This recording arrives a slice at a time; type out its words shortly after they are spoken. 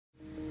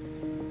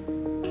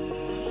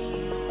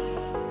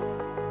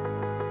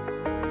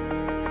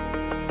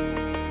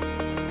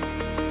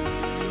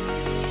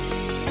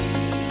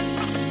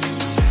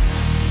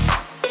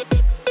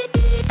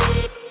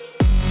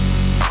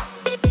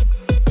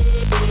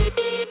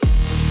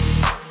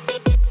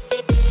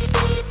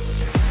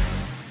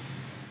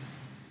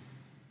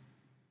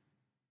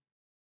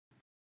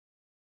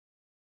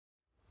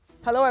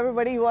Hello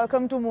everybody,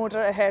 welcome to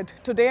Motor Ahead.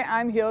 Today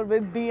I'm here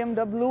with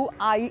BMW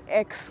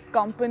iX,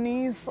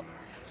 company's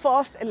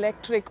first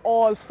electric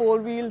all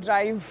four-wheel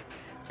drive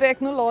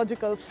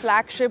technological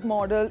flagship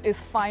model is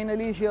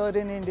finally here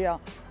in India.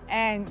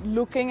 And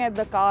looking at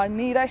the car,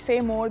 need I say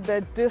more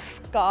that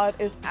this car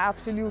is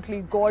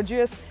absolutely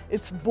gorgeous,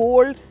 it's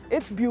bold,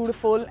 it's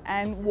beautiful,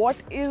 and what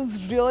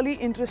is really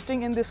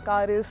interesting in this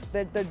car is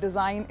that the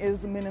design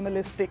is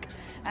minimalistic.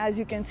 As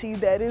you can see,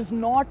 there is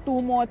not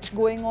too much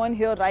going on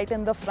here right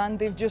in the front.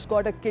 They've just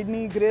got a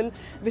kidney grille,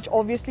 which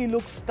obviously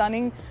looks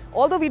stunning.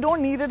 Although we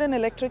don't need it in an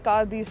electric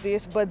car these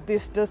days, but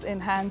this does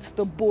enhance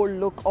the bold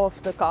look of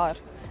the car.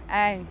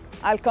 And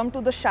I'll come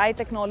to the Shy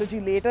technology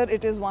later.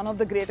 It is one of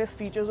the greatest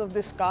features of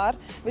this car,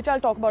 which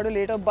I'll talk about it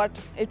later, but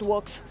it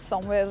works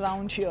somewhere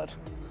around here.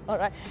 All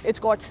right,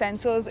 it's got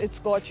sensors, it's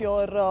got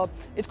your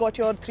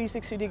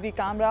 360-degree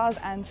cameras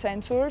and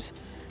sensors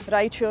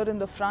right here in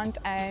the front,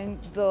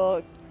 and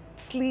the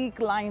sleek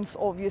lines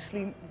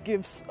obviously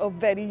gives a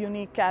very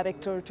unique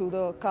character to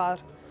the car.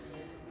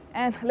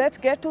 And let's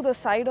get to the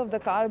side of the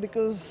car,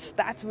 because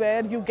that's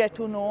where you get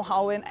to know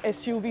how an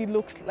SUV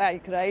looks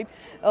like, right?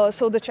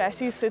 So the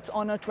chassis sits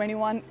on a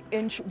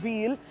 21-inch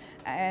wheel,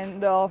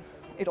 and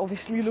it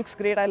obviously looks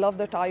great. I love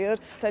the tire.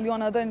 Tell you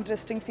another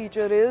interesting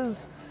feature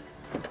is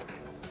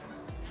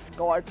it's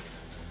got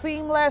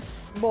seamless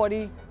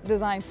body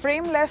design,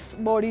 frameless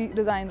body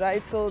design,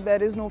 right? So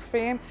there is no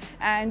frame,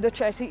 and the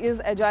chassis is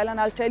agile,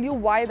 and I'll tell you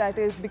why that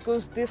is,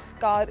 because this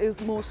car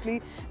is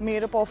mostly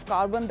made up of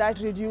carbon that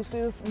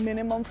reduces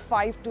minimum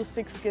 5 to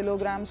 6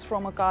 kilograms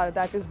from a car.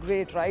 That is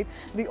great, right?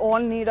 We all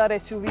need our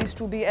SUVs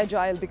to be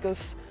agile,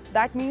 because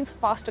that means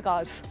faster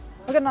cars.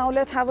 Okay, now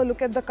let's have a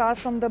look at the car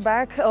from the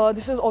back.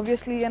 This is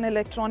obviously an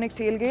electronic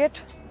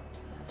tailgate,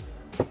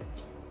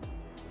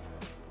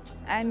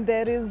 and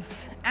there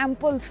is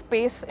ample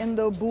space in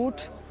the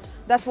boot.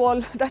 That's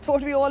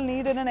what we all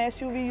need in an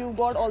SUV. You've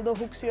got all the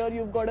hooks here.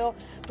 You've got a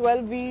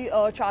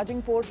 12V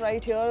charging port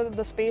right here.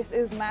 The space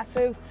is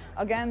massive.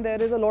 Again,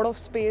 there is a lot of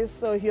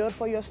space here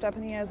for your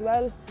stepney as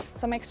well.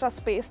 Some extra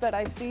space that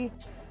I see.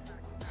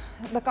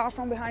 The car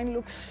from behind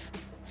looks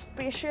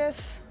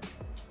spacious.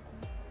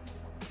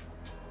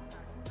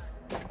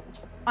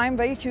 I'm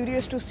very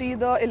curious to see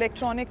the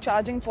electronic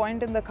charging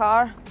point in the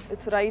car.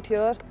 It's right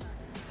here.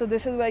 So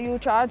this is where you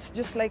charge,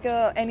 just like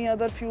any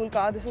other fuel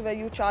car. This is where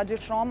you charge it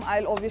from.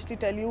 I'll obviously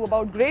tell you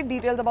about great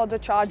details about the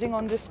charging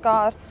on this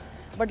car,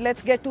 but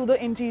let's get to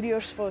the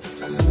interiors first.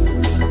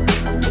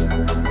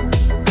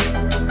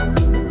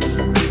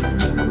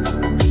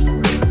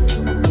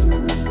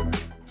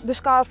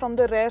 This car from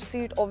the rear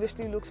seat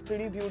obviously looks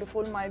pretty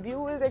beautiful. My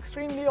view is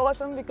extremely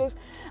awesome because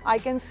I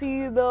can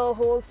see the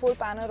whole full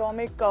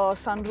panoramic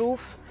sunroof.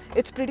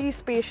 It's pretty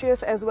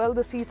spacious as well.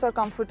 The seats are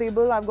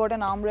comfortable. I've got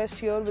an armrest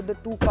here with the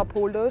 2 cup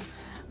holders.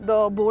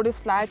 The board is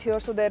flat here,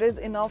 so there is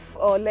enough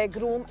leg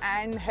room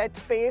and head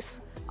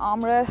space.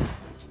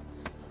 Armrests,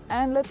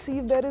 and let's see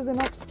if there is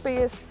enough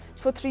space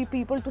for 3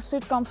 people to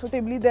sit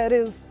comfortably. There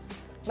is.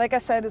 Like I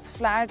said, it's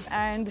flat,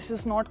 and this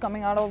is not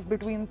coming out of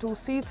between 2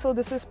 seats, so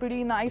this is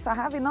pretty nice. I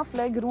have enough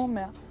leg room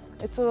here.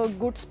 It's a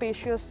good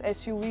spacious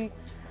SUV.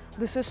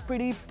 This is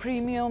pretty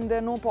premium. There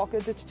are no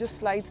pockets. It just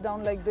slides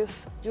down like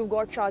this. You've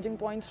got charging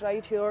points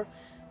right here.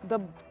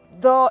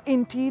 The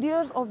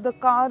interiors of the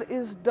car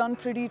is done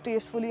pretty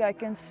tastefully. I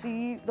can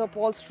see the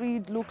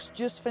upholstery looks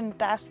just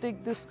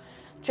fantastic. This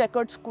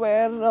checkered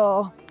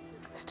square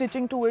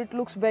stitching to it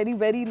looks very,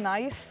 very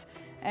nice.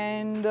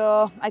 And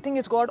I think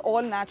it's got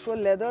all natural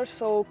leather.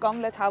 So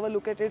come, let's have a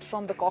look at it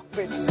from the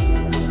cockpit.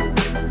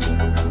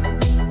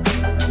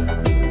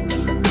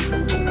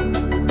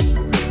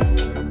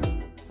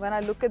 When I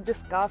look at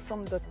this car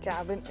from the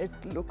cabin, it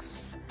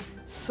looks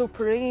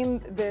supreme.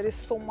 There is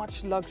so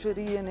much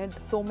luxury in it,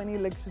 so many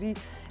luxury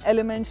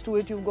elements to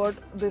it. You've got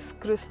this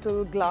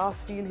crystal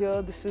glass feel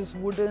here. This is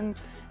wooden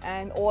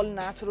and all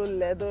natural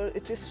leather.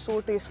 It is so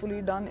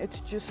tastefully done.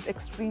 It's just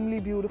extremely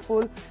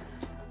beautiful.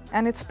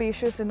 And it's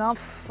spacious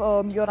enough.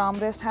 Your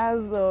armrest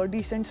has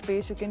decent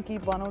space. You can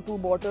keep 1 or 2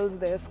 bottles.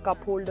 There's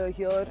cup holder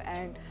here,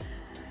 and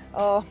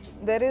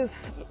there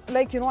is,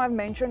 like, I've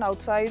mentioned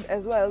outside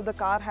as well, the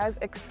car has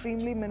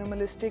extremely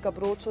minimalistic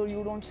approach, so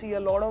you don't see a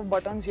lot of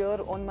buttons here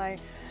on my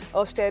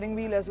steering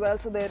wheel as well.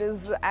 So there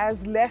is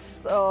as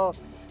less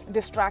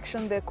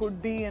distraction there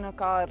could be in a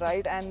car,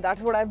 right? And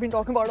that's what I've been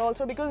talking about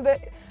also, because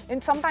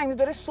sometimes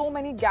there is so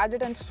many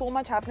gadgets and so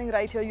much happening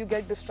right here, you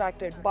get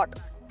distracted. But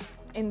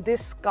in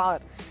this car,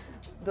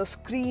 the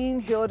screen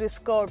here is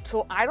curved,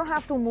 so I don't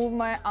have to move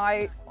my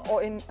eye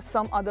or in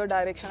some other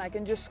direction. I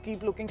can just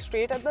keep looking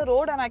straight at the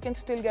road, and I can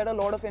still get a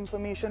lot of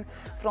information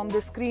from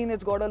the screen.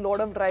 It's got a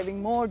lot of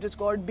driving modes. It's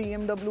got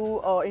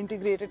BMW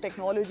integrated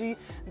technology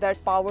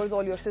that powers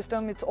all your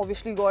system. It's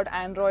obviously got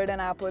Android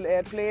and Apple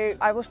AirPlay.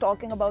 I was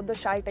talking about the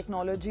Shy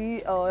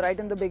technology right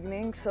in the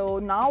beginning. So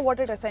now what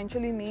it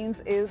essentially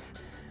means is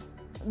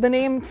The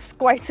name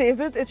quite says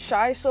it, it's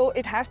shy, so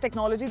it has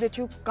technology that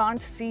you can't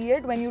see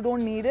it when you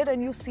don't need it,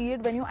 and you see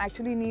it when you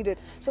actually need it.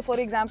 So for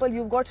example,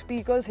 you've got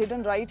speakers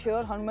hidden right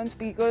here, Harman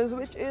Speakers,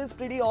 which is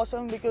pretty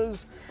awesome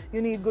because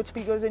you need good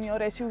speakers in your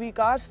SUV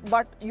cars,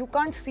 but you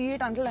can't see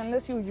it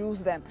unless you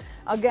use them.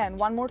 Again,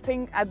 one more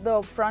thing, at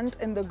the front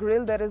in the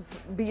grille there is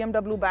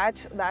BMW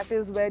badge. That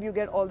is where you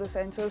get all the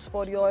sensors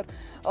for your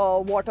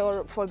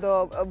water, for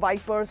the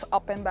wipers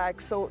up and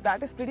back. So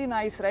that is pretty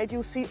nice, right?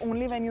 You see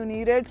only when you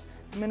need it.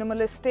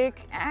 Minimalistic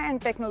and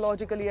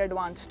technologically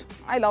advanced.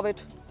 I love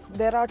it.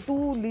 There are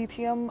two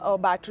lithium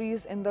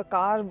batteries in the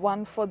car,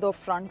 one for the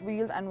front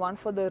wheels and one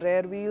for the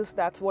rear wheels.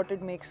 That's what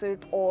it makes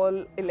it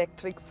all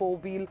electric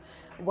four-wheel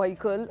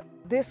vehicle.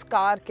 This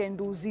car can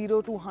do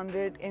 0 to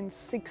 100 in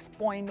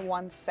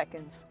 6.1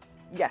 seconds.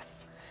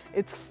 Yes,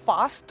 it's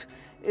fast,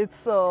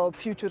 it's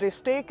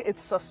futuristic,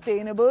 it's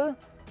sustainable,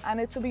 and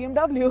it's a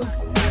BMW.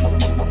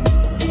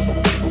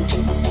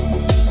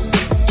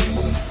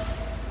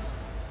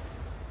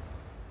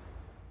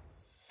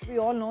 We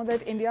all know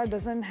that India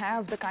doesn't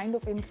have the kind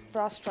of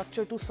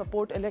infrastructure to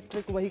support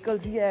electric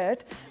vehicles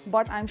yet,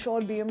 but I'm sure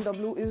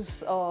BMW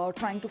is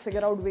trying to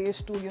figure out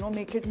ways to,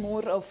 make it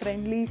more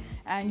friendly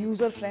and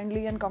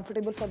user-friendly and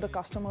comfortable for the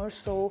customers.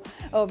 So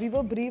we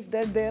were briefed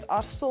that there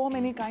are so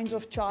many kinds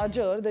of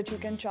charger that you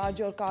can charge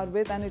your car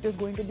with, and it is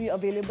going to be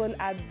available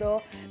at the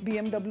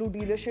BMW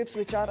dealerships,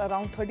 which are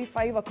around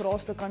 35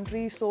 across the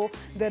country. So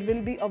there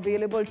will be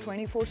available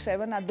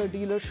 24/7 at the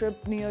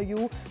dealership near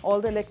you, all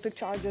the electric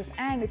chargers.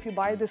 And if you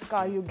buy this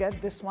car, you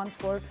get this one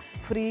for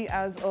free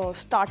as a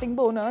starting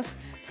bonus.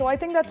 So I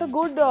think that's a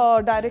good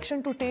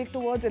direction to take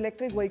towards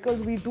electric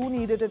vehicles. We do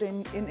need it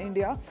in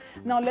India.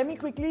 Now let me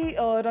quickly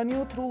run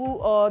you through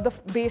the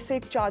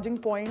basic charging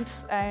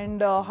points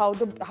and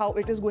how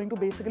it is going to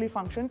basically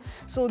function.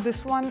 So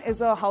this one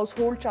is a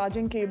household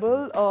charging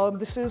cable.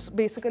 This is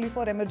basically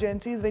for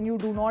emergencies when you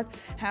do not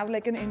have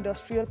like an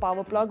industrial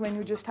power plug, when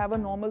you just have a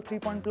normal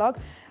 3-point plug.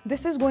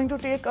 This is going to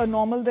take a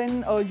normal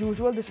than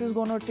usual. This is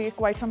going to take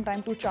quite some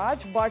time to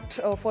charge, but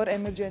for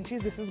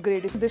emergencies this is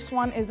great. This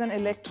one is an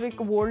electric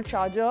volt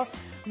charger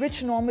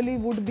which normally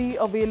would be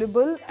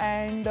available,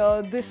 and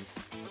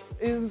this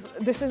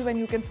is when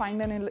you can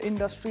find an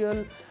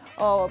industrial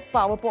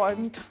power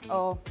point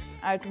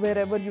at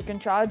wherever you can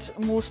charge,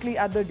 mostly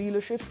at the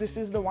dealerships. This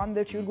is the one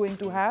that you're going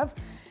to have.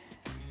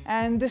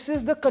 And this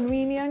is the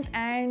convenient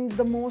and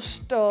the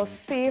most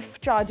safe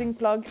charging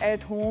plug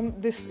at home.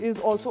 This is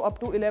also up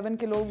to 11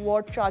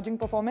 kilowatt charging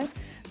performance.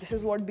 This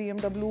is what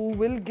BMW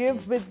will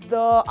give with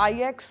the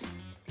iX.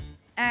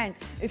 And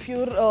if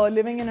you're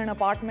living in an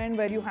apartment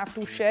where you have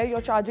to share your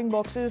charging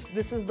boxes,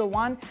 this is the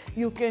one.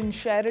 You can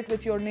share it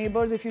with your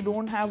neighbors if you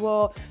don't have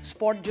a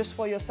spot just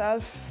for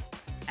yourself.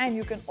 And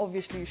you can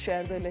obviously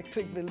share the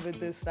electric bill with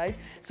this, right?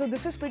 So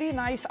this is pretty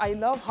nice. I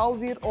love how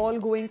we're all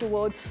going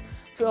towards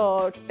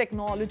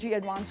technology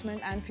advancement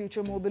and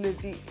future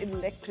mobility.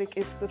 Electric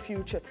is the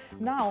future.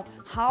 Now,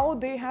 how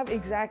they have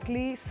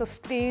exactly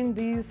sustained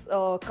these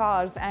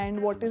cars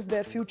and what is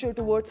their future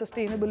towards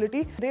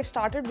sustainability? They've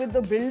started with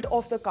the build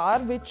of the car,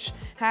 which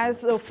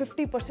has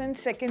 50%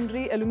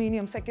 secondary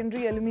aluminum.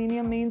 Secondary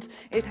aluminum means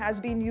it has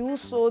been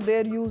used, so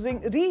they're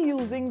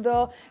reusing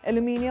the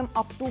aluminum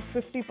up to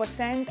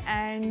 50%,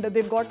 and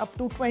they've got up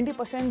to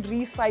 20%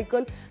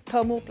 recycled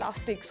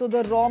thermoplastic. So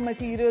the raw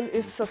material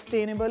is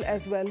sustainable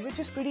as well, which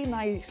is pretty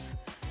nice.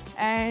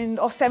 And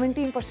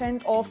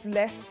 17% of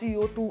less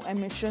CO2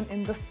 emission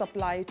in the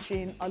supply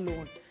chain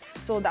alone.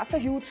 So that's a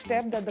huge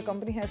step that the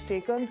company has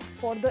taken.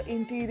 For the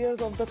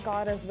interiors of the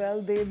car as well,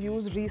 they've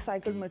used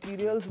recycled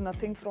materials,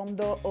 nothing from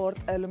the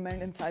earth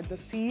element inside the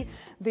sea.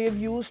 They've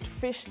used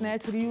fish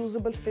nets,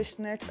 reusable fish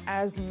nets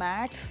as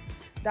mats.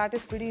 That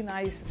is pretty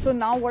nice. So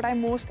now what I'm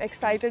most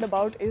excited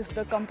about is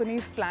the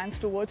company's plans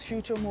towards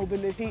future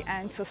mobility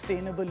and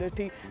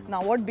sustainability.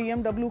 Now what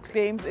BMW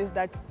claims is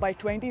that by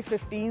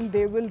 2015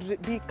 they will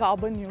be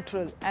carbon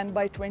neutral, and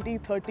by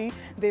 2030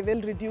 they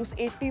will reduce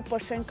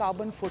 80%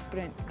 carbon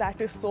footprint.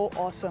 That is so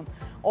awesome.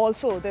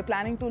 Also, they're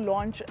planning to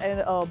launch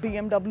a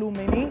BMW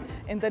Mini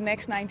in the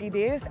next 90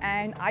 days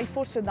and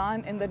i4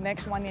 Sedan in the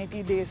next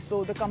 180 days.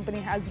 So the company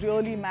has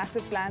really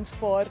massive plans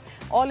for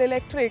all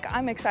electric.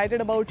 I'm excited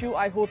about you.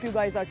 I hope you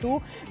guys are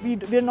too.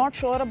 We're not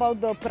sure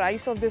about the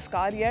price of this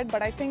car yet,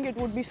 but I think it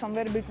would be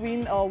somewhere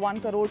between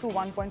 1 crore to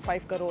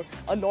 1.5 crore.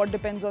 A lot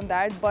depends on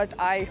that, but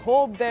I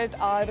hope that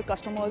our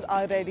customers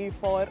are ready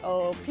for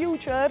a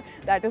future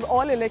that is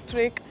all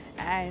electric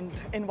and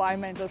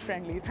environmental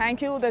friendly.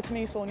 Thank you. That's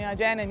me, Sonia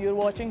Jain, and you're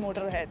watching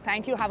Motorhead.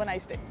 Thank you. Have a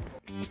nice day.